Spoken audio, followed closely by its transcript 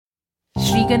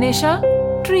Ganesha,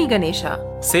 Tree Ganesha.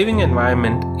 Saving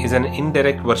environment is an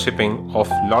indirect worshipping of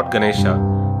Lord Ganesha,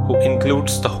 who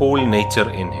includes the whole nature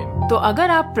in him. तो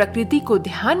अगर आप प्रकृति को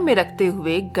ध्यान में रखते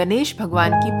हुए गणेश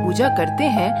भगवान की पूजा करते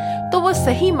हैं तो वो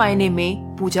सही मायने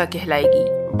में पूजा कहलाएगी.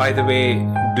 By the way,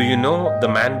 do you know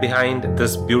the man behind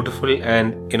this beautiful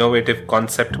and innovative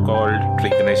concept called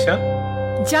Tree Ganesha?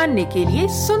 जानने के लिए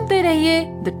सुनते रहिए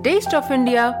The Taste of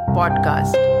India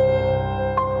podcast.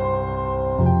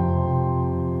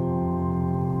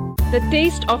 The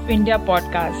Taste of India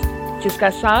podcast, जिसका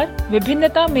सार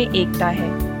विभिन्नता में एकता है,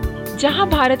 जहां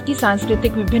भारत की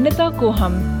सांस्कृतिक विभिन्नता को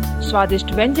हम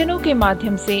स्वादिष्ट व्यंजनों के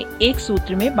माध्यम से एक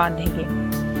सूत्र में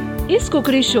बांधेंगे. इस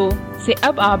कुकरी शो से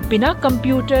अब आप बिना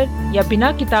कंप्यूटर या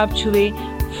बिना किताब छुए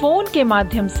फोन के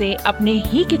माध्यम से अपने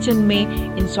ही किचन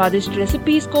में इन स्वादिष्ट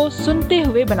रेसिपीज को सुनते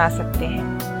हुए बना सकते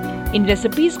हैं. इन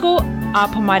रेसिपीज को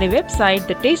आप हमारे वेबसाइट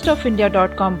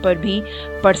thetasteofindia.com पर भी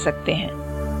पढ़ सकते हैं.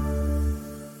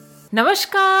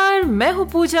 नमस्कार, मैं हूँ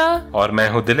पूजा और मैं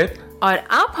हूँ दिलीप और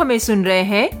आप हमें सुन रहे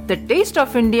हैं the test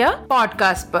of India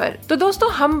podcast पर. तो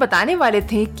दोस्तों, हम बताने वाले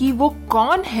थे कि वो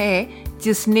कौन है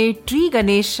जिसने ट्री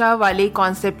गणेशा वाले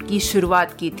कॉन्सेप्ट की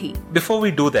शुरुआत की थी. Before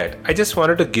we do that, I just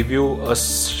wanted to give you a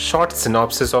short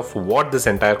synopsis of what this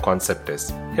entire concept is.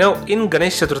 You know, in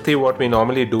Ganesh Chaturthi, what we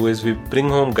normally do is we bring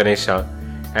home Ganesha,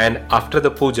 and after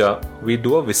the puja, we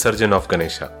do a Visarjan of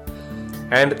Ganesha.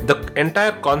 And the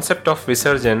entire concept of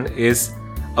Visarjan is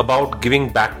about giving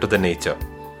back to the nature.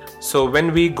 So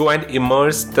when we go and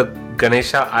immerse the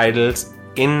Ganesha idols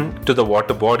into the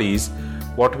water bodies,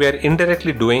 what we are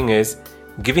indirectly doing is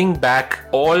giving back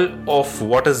all of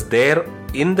what is there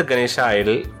in the Ganesha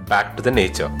idol back to the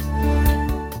nature.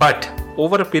 But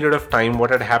over a period of time,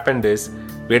 what had happened is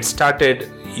we had started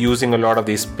using a lot of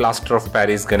these plaster of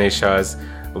Paris Ganeshas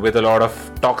with a lot of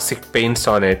toxic paints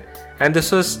on it, and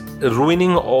this was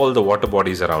ruining all the water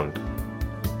bodies around.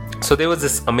 So there was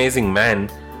this amazing man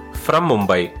from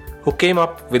Mumbai who came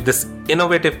up with this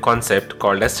innovative concept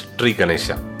called as Tree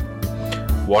Ganesha.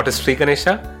 What is Tree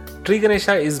Ganesha? Tree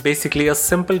Ganesha is basically a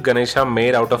simple Ganesha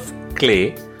made out of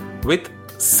clay with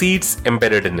seeds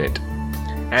embedded in it.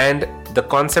 And the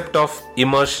concept of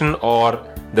immersion or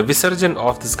the Visarjan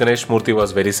of this Ganesh Murti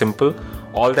was very simple.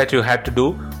 All that you had to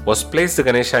do was place the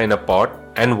Ganesha in a pot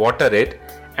and water it,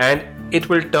 and it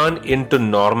will turn into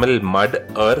normal mud,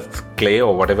 earth, clay,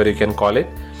 or whatever you can call it,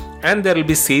 and there will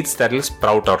be seeds that will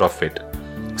sprout out of it.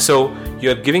 So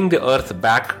you are giving the earth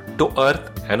back to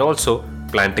earth and also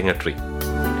planting a tree.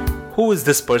 Who is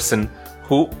this person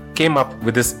who came up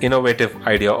with this innovative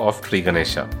idea of Tree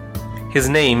Ganesha? His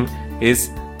name is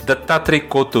Dattatri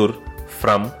Kotur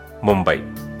from Mumbai,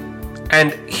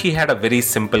 and he had a very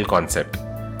simple concept.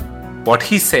 What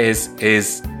he says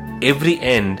is every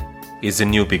end is a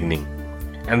new beginning,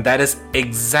 and that is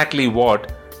exactly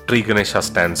what Tree Ganesha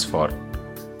stands for.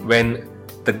 When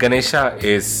the Ganesha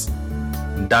is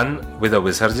done with a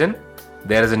Visarjan,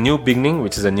 there is a new beginning,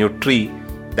 which is a new tree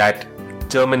that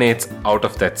germinates out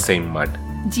of that same mud.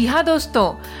 जी हाँ दोस्तों,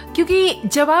 क्योंकि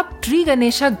जब आप tree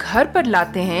Ganesha घर पर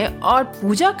लाते हैं और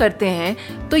पूजा करते हैं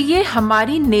तो ये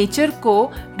हमारी नेचर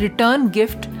को रिटर्न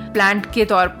गिफ्ट प्लांट के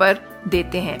तौर पर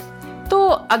देते हैं. तो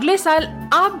अगले साल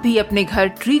आप भी अपने घर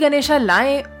ट्री गणेशा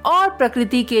लाएं और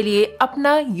प्रकृति के लिए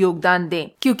अपना योगदान दें,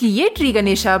 क्योंकि ये ट्री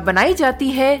गणेशा बनाई जाती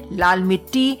है लाल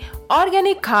मिट्टी,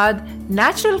 ऑर्गेनिक खाद,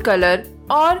 नेचुरल कलर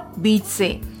और बीज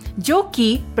से, जो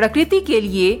कि प्रकृति के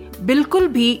लिए बिल्कुल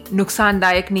भी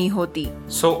नुकसानदायक नहीं होती.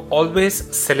 So always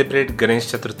celebrate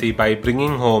Ganesh Chaturthi by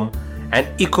bringing home an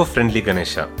eco-friendly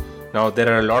Ganesha. Now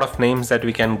there are a lot of names that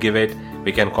we can give it.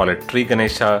 We can call it Tree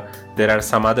Ganesha. There are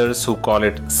some others who call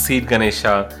it Seed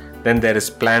Ganesha. Then there is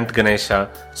Plant Ganesha.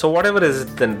 So whatever is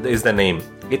the name,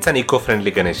 it's an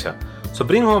eco-friendly Ganesha. So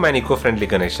bring home an eco-friendly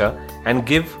Ganesha and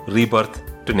give rebirth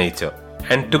to nature.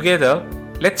 And together,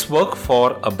 let's work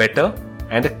for a better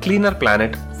and a cleaner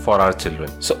planet for our children.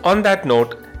 So on that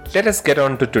note, let us get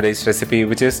on to today's recipe,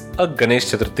 which is a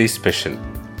Ganesh Chaturthi special.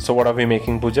 So what are we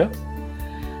making, Pooja?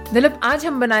 Dilip, आज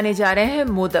हम बनाने जा रहे हैं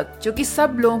मोदक, जो कि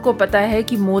सब लोगों को पता है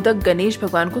कि मोदक गणेश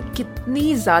भगवान को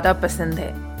कितनी ज्यादा पसंद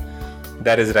है.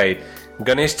 That is right.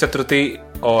 Ganesh Chaturthi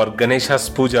or Ganesha's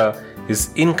Puja is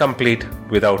incomplete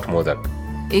without modak.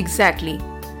 Exactly.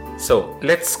 So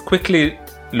let's quickly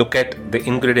look at the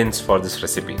ingredients for this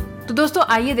recipe. तो दोस्तों,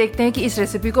 आइए देखते हैं कि इस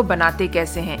रेसिपी को बनाते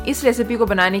कैसे हैं. इस रेसिपी को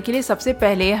बनाने के लिए सबसे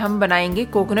पहले हम बनाएंगे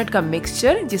कोकोनट का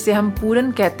मिक्सचर, जिसे हम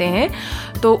पूरन कहते हैं.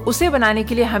 तो उसे बनाने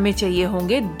के लिए हमें चाहिए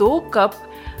होंगे 2 कप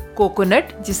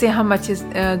कोकोनट, जिसे हम अच्छे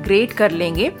से ग्रेट कर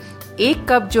लेंगे. 1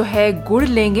 कप जो है गुड़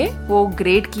लेंगे, वो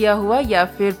ग्रेट किया हुआ या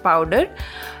फिर पाउडर.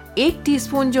 1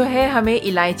 टीस्पून जो है हमें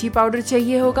इलायची पाउडर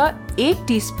चाहिए होगा, 1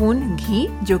 टीस्पून घी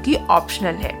जो कि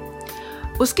ऑप्शनल है।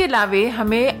 उसके अलावे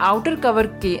हमें आउटर कवर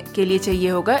के लिए चाहिए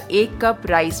होगा 1 कप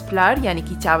राइस फ्लावर यानी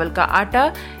कि चावल का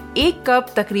आटा, 1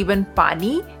 कप तकरीबन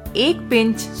पानी, 1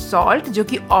 पिंच सॉल्ट जो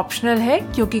कि ऑप्शनल है,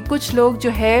 क्योंकि कुछ लोग जो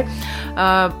है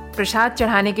प्रसाद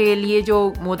चढ़ाने के लिए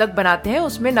जो मोदक बनाते हैं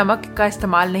उसमें नमक का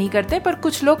इस्तेमाल नहीं करते, पर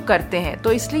कुछ लोग करते हैं,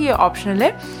 तो इसलिए ये ऑप्शनल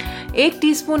है। 1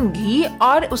 टीस्पून घी,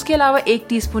 और उसके अलावा 1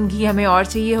 टीस्पून घी हमें और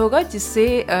चाहिए होगा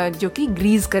जिससे जो कि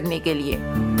ग्रीस करने के लिए।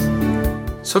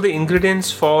 So the ingredients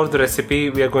for the recipe,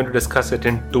 we are going to discuss it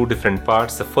in 2 different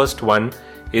parts. The first one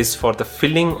is for the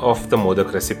filling of the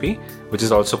modak recipe, which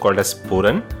is also called as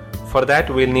puran. For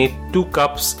that we'll need 2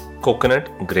 cups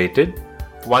coconut grated,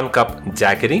 1 cup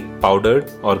jaggery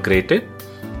powdered or grated,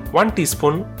 1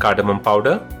 teaspoon cardamom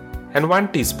powder and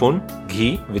 1 teaspoon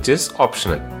ghee, which is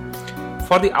optional.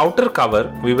 For the outer cover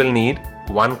we will need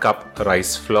 1 cup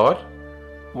rice flour,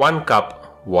 1 cup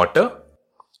water,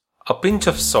 a pinch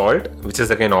of salt, which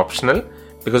is again optional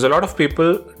because a lot of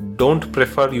people don't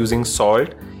prefer using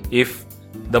salt if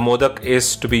the modak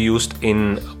is to be used in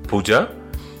puja,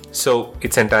 so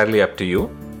it's entirely up to you.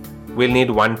 We'll need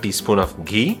 1 teaspoon of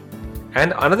ghee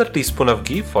and another teaspoon of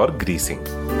ghee for greasing.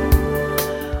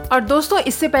 और दोस्तों,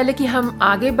 इससे पहले कि हम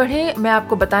आगे बढ़े, मैं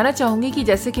आपको बताना चाहूँगी कि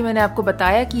जैसे कि मैंने आपको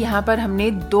बताया कि यहाँ पर हमने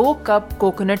 2 कप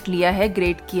कोकोनट लिया है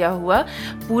ग्रेट किया हुआ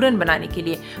पूरन बनाने के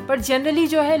लिए, पर जनरली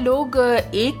जो है लोग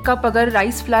 1 कप अगर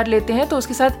राइस फ्लावर लेते हैं तो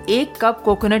उसके साथ 1 कप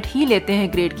कोकोनट ही लेते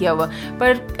हैं ग्रेट किया हुआ।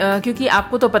 पर क्योंकि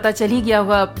आपको तो पता चल ही गया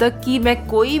होगा अब तक कि मैं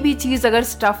कोई भी चीज़ अगर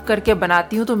स्टफ़ करके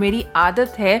बनाती हूँ तो मेरी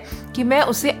आदत है कि मैं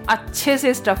उसे अच्छे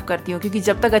से स्टफ़ करती हूँ, क्योंकि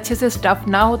जब तक अच्छे से स्टफ़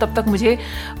ना हो तब तक मुझे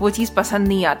वो चीज़ पसंद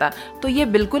नहीं आता। तो ये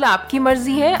बिल्कुल आपकी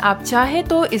मर्जी है, आप चाहे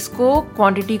तो इसको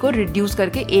क्वांटिटी को रिड्यूस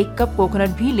करके 1 कप कोकोनट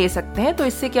भी ले सकते हैं। तो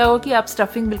इससे क्या होगा कि आप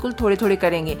स्टफिंग बिल्कुल थोड़े थोड़े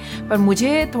करेंगे, पर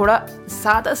मुझे थोड़ा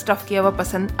सादा स्टफ किया हुआ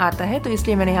पसंद आता है, तो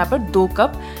इसलिए मैंने यहाँ पर 2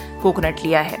 कप कोकोनट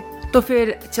लिया है। तो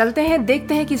फिर चलते हैं,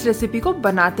 देखते हैं कि इस रेसिपी को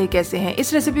बनाते कैसे हैं।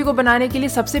 इस रेसिपी को बनाने के लिए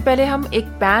सबसे पहले हम एक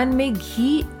पैन में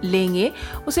घी लेंगे।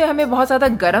 उसे हमें बहुत ज़्यादा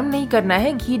गर्म नहीं करना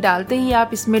है। घी डालते ही आप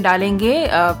इसमें डालेंगे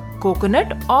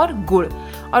कोकोनट और गुड़,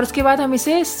 और उसके बाद हम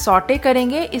इसे सॉटे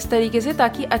करेंगे इस तरीके से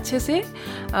ताकि अच्छे से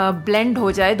ब्लेंड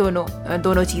हो जाए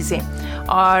दोनों चीज़ें।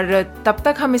 और तब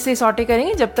तक हम इसे सॉटे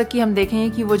करेंगे जब तक कि हम देखेंगे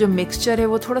कि वो जो मिक्सचर है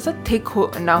वो थोड़ा सा थिक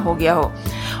ना हो गया हो।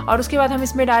 और उसके बाद हम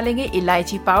इसमें डालेंगे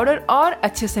इलायची पाउडर और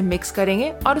अच्छे से मिक्स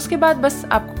करेंगे, और उसके बाद बस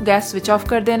आपको गैस स्विच ऑफ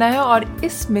कर देना है और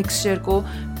इस मिक्सचर को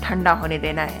ठंडा होने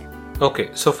देना है। Okay,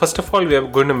 so first of all we are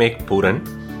going to make puran.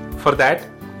 For that,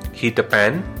 heat a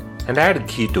pan and add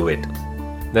ghee to it.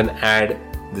 Then add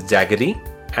the jaggery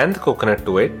and the coconut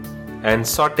to it and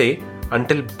saute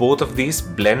until both of these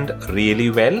blend really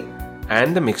well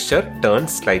and the mixture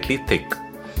turns slightly thick.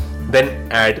 Then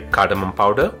add cardamom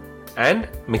powder and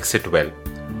mix it well.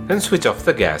 Then switch off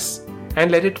the gas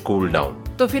and let it cool down.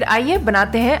 तो फिर आइए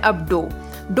बनाते हैं अब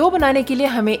dough बनाने के लिए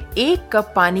हमें 1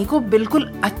 कप पानी को बिल्कुल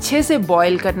अच्छे से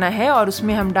बॉईल करना है, और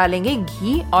उसमें हम डालेंगे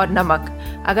घी और नमक।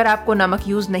 अगर आपको नमक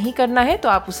यूज नहीं करना है तो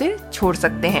आप उसे छोड़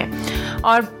सकते हैं,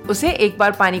 और उसे एक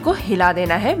बार पानी को हिला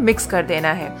देना है, मिक्स कर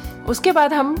देना है। उसके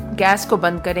बाद हम गैस को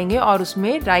बंद करेंगे और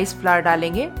उसमें राइस फ्लावर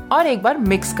डालेंगे और एक बार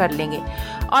मिक्स कर लेंगे,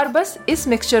 और बस इस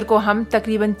मिक्सचर को हम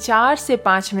तकरीबन 4 से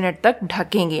 5 मिनट तक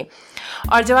ढकेंगे।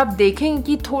 और जब आप देखेंगे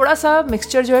कि थोड़ा सा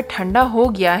मिक्सचर जो है ठंडा हो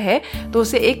गया है तो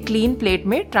उसे एक क्लीन प्लेट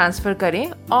में ट्रांसफ़र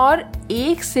करें और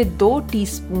 1 से 2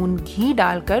 टीस्पून घी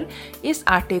डालकर इस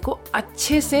आटे को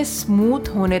अच्छे से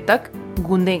स्मूथ होने तक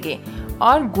गूंदेंगे,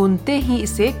 और गूंदते ही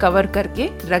इसे कवर करके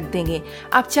रख देंगे।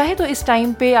 आप चाहे तो इस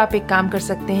टाइम पे आप एक काम कर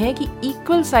सकते हैं कि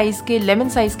इक्वल साइज के लेमन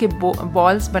साइज के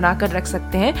बॉल्स बनाकर रख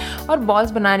सकते हैं, और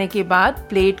बॉल्स बनाने के बाद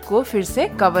प्लेट को फिर से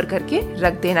कवर करके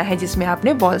रख देना है जिसमें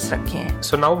आपने बॉल्स रखे हैं।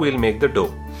 So now we'll make the dough.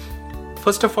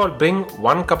 First of all, bring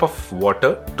 1 cup of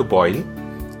water to boil,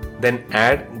 then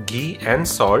add ghee and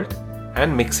salt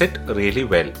and mix it really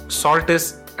well. Salt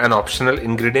is an optional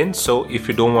ingredient, so if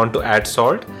you don't want to add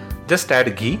salt, just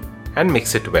add ghee and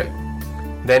mix it well.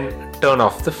 Then turn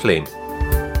off the flame.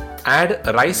 Add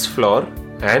rice flour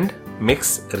and mix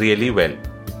really well.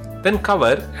 Then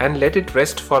cover and let it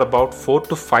rest for about 4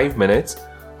 to 5 minutes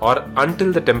or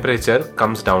until the temperature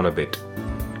comes down a bit.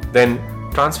 Then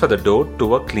transfer the dough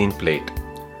to a clean plate.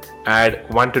 Add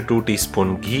 1 to 2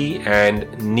 teaspoon ghee and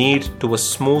knead to a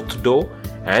smooth dough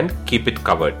and keep it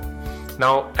covered.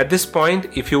 Now at this point,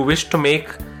 if you wish to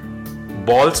make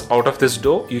balls out of this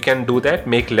dough, you can do that.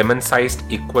 Make lemon sized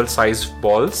equal sized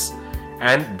balls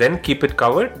and then keep it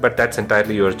covered, but that's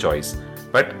entirely your choice.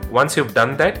 But once you've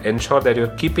done that, ensure that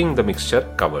you're keeping the mixture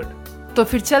covered. तो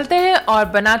फिर चलते हैं और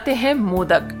बनाते हैं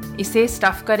मोदक। इसे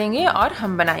stuff करेंगे और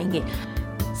हम बनाएंगे।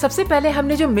 सबसे पहले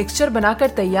हमने जो मिक्सचर बनाकर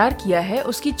तैयार किया है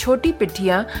उसकी छोटी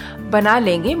पिट्ठियाँ बना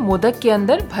लेंगे मोदक के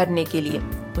अंदर भरने के लिए।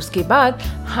 उसके बाद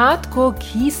हाथ को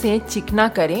घी से चिकना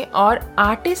करें और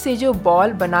आटे से जो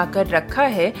बॉल बनाकर रखा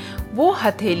है वो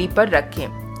हथेली पर रखें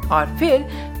और फिर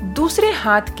दूसरे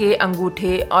हाथ के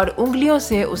अंगूठे और उंगलियों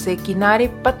से उसे किनारे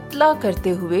पतला करते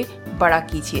हुए बड़ा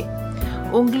कीजिए।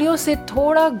 उंगलियों से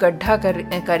थोड़ा गड्ढा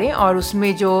करें और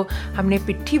उसमें जो हमने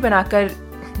पिट्ठी बनाकर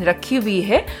रखी हुई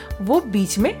है वो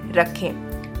बीच में रखें।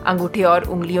 अंगूठे और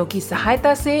उंगलियों की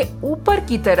सहायता से ऊपर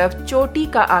की तरफ चोटी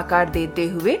का आकार देते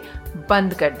हुए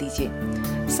बंद कर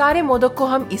दीजिए। सारे मोदक को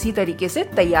हम इसी तरीके से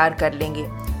तैयार कर लेंगे।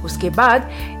 उसके बाद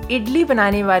इडली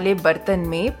बनाने वाले बर्तन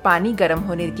में पानी गर्म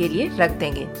होने के लिए रख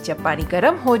देंगे। जब पानी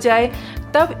गर्म हो जाए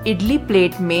तब इडली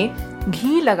प्लेट में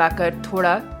घी लगाकर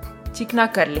थोड़ा चिकना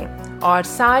कर लें और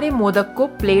सारे मोदक को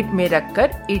प्लेट में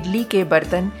रखकर इडली के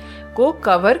बर्तन को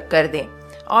कवर कर दें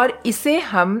और इसे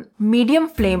हम मीडियम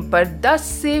फ्लेम पर 10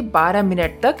 से 12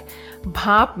 मिनट तक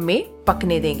भाप में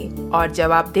पकने देंगे। और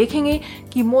जब आप देखेंगे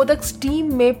कि मोदक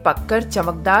स्टीम में पककर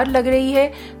चमकदार लग रही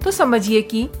है तो समझिए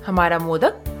कि हमारा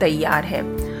मोदक तैयार है।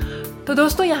 तो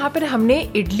दोस्तों यहाँ पर हमने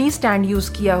इडली स्टैंड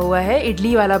यूज़ किया हुआ है,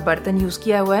 इडली वाला बर्तन यूज़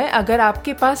किया हुआ है। अगर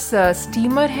आपके पास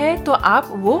स्टीमर है तो आप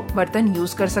वो बर्तन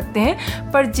यूज़ कर सकते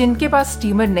हैं, पर जिनके पास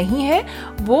स्टीमर नहीं है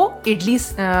वो इडली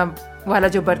वाला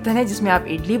जो बर्तन है जिसमें आप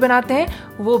इडली बनाते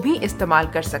हैं वो भी इस्तेमाल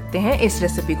कर सकते हैं इस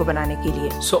रेसिपी को बनाने के लिए।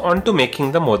 So on to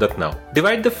making the modak now.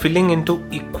 Divide the filling into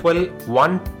equal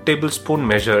 1 tablespoon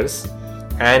measures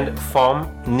and form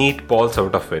neat balls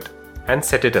out of it and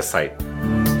set it aside.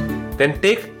 Then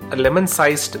take a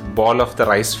lemon-sized ball of the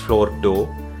rice flour dough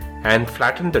and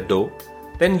flatten the dough.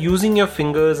 Then using your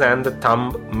fingers and the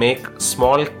thumb make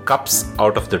small cups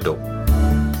out of the dough.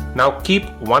 Now keep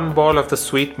one ball of the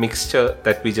sweet mixture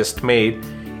that we just made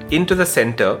into the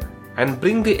center and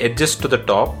bring the edges to the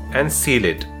top and seal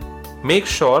it. Make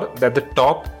sure that the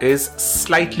top is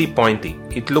slightly pointy.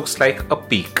 It looks like a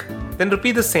peak. Then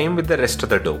repeat the same with the rest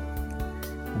of the dough.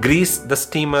 Grease the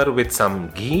steamer with some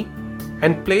ghee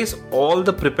and place all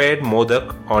the prepared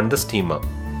modak on the steamer.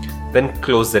 Then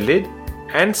close the lid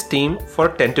and steam for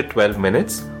 10 to 12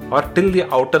 minutes or till the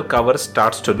outer cover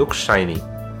starts to look shiny.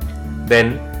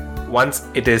 Then once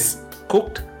it is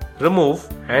cooked, remove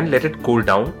and let it cool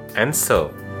down and serve.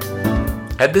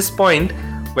 At this point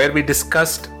where we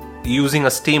discussed using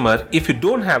a steamer, if you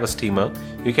don't have a steamer,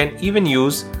 you can even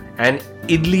use an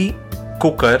idli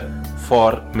cooker for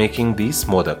making these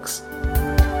modaks.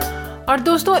 और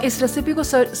दोस्तों इस recipe को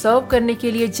सर्व करने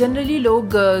के लिए generally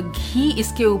लोग घी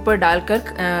इसके ऊपर डालकर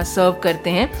सर्व करते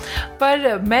हैं,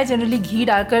 पर मैं जनरली घी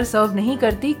डालकर सर्व नहीं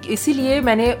करती। इसीलिए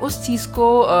मैंने उस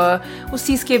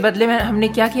चीज़ के बदले में हमने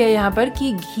क्या किया है यहाँ पर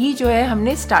कि घी जो है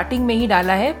हमने स्टार्टिंग में ही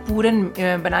डाला है पूरन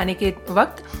बनाने के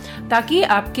वक्त, ताकि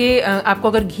आपको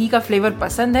अगर घी का फ्लेवर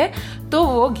पसंद है तो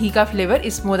वो घी का फ्लेवर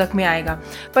इस मोदक में आएगा।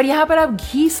 पर यहाँ पर आप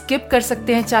घी स्किप कर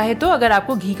सकते हैं चाहे तो, अगर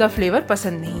आपको घी का फ्लेवर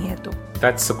पसंद नहीं है तो।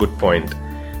 That's a good point.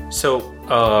 So,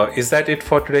 is that it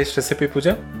for today's recipe,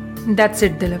 Pooja? That's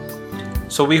it, Dilip.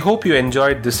 So we hope you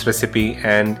enjoyed this recipe,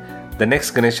 and the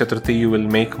next Ganesh Chaturthi you will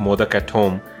make modak at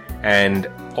home and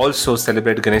also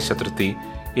celebrate Ganesh Chaturthi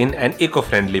in an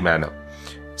eco-friendly manner.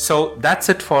 So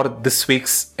that's it for this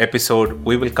week's episode.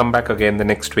 We will come back again the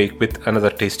next week with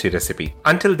another tasty recipe.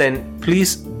 Until then,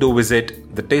 please do visit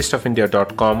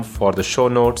thetasteofindia.com for the show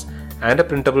notes and a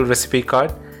printable recipe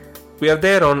card. We are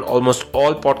there on almost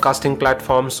all podcasting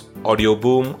platforms: Audio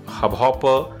Boom,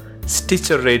 Hubhopper,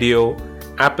 Stitcher Radio,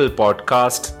 Apple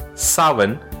Podcasts,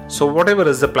 Savan. So whatever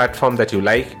is the platform that you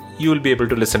like, you will be able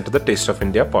to listen to the Taste of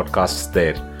India podcasts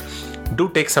there. Do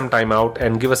take some time out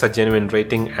and give us a genuine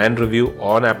rating and review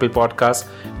on Apple Podcasts,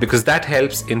 because that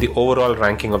helps in the overall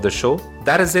ranking of the show.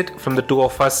 That is it from the two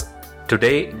of us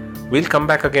today. We'll come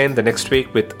back again the next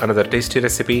week with another tasty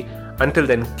recipe. Until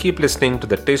then, keep listening to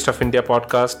the Taste of India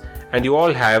podcast, and you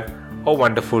all have a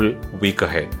wonderful week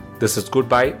ahead. This is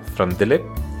goodbye from Dilip.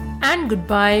 And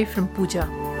goodbye from Pooja.